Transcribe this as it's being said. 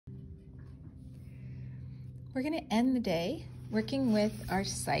We're going to end the day working with our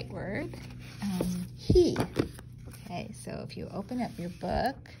sight word, he. Okay, so if you open up your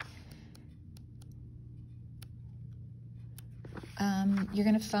book, you're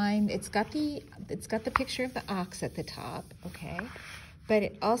going to find it's got the picture of the ox at the top, okay, but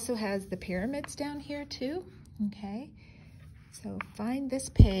it also has the pyramids down here too, okay. So find this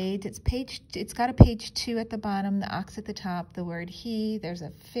page. It's got a page 2 at the bottom, the ox at the top, the word he, there's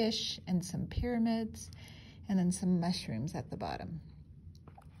a fish and some pyramids, and then some mushrooms at the bottom.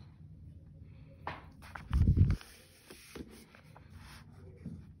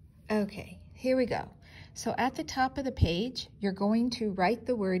 Okay, here we go. So at the top of the page, you're going to write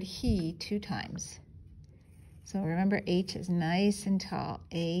the word he 2 times. So remember, H is nice and tall.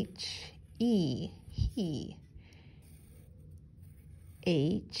 H-E, he.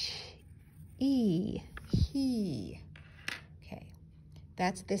 H-E, he. Okay,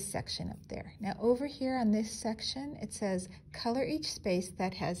 that's this section up there. Now over here on this section, it says, color each space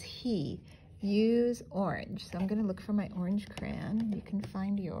that has he. Use orange. So I'm going to look for my orange crayon. You can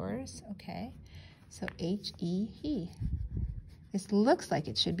find yours, okay? So H-E, he. This looks like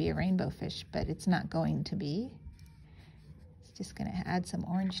it should be a rainbow fish, but it's not going to be. It's just going to add some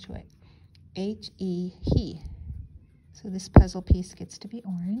orange to it. H-E, he. So this puzzle piece gets to be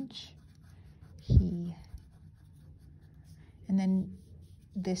orange. He. And then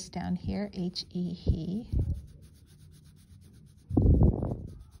this down here, H-E, he.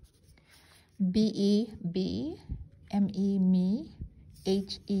 B-E, be. M-E, me.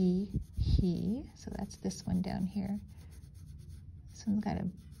 H-E, he. So that's this one down here. This one's got a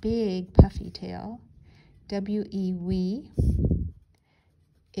big puffy tail. W-E, we.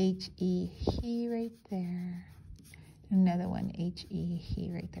 H-E, he right there. Another one, H-E,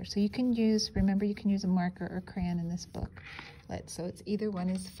 he right there. So you can use, remember, you can use a marker or crayon in this book. So it's either one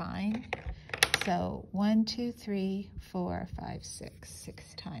is fine. So 1, 2, 3, 4, 5, 6.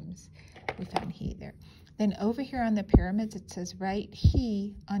 6 times we found he there. Then over here on the pyramids, it says write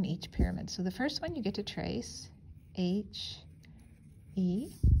he on each pyramid. So the first one you get to trace, H-E.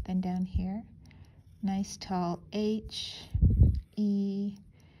 Then down here, nice tall H-E.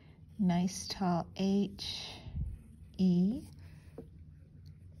 Nice tall H-E.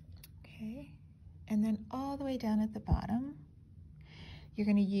 Okay. And then all the way down at the bottom, you're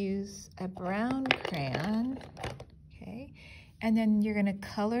going to use a brown crayon, okay? And then you're going to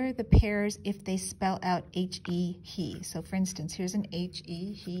color the pairs if they spell out H-E, he. So for instance, here's an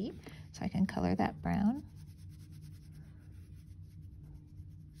H-E, he. So I can color that brown.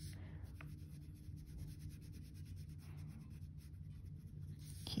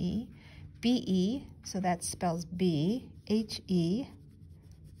 He. B-E, so that spells B. H-E.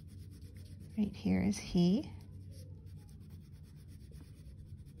 Right here is he.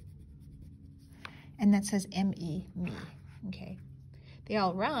 And that says M-E, me. Okay. They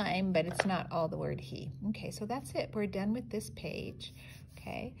all rhyme, but it's not all the word he. Okay, so that's it. We're done with this page.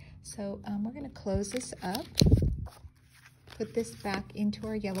 Okay, so we're going to close this up. Put this back into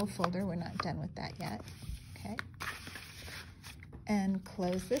our yellow folder. We're not done with that yet. Okay. And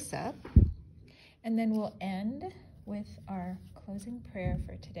close this up. And then we'll end with our closing prayer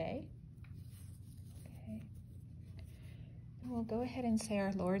for today. Okay. And we'll go ahead and say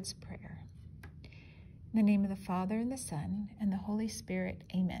our Lord's Prayer. In the name of the Father, and the Son, and the Holy Spirit,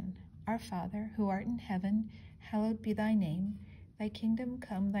 amen. Our Father, who art in heaven, hallowed be thy name. Thy kingdom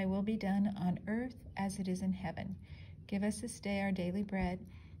come, thy will be done on earth as it is in heaven. Give us this day our daily bread,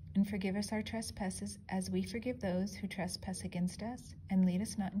 and forgive us our trespasses as we forgive those who trespass against us. And lead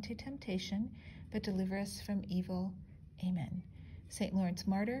us not into temptation, but deliver us from evil. Amen. St. Lawrence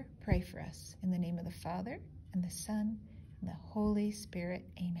Martyr, pray for us. In the name of the Father, and the Son, and the Holy Spirit,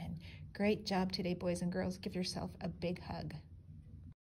 amen. Great job today, boys and girls. Give yourself a big hug.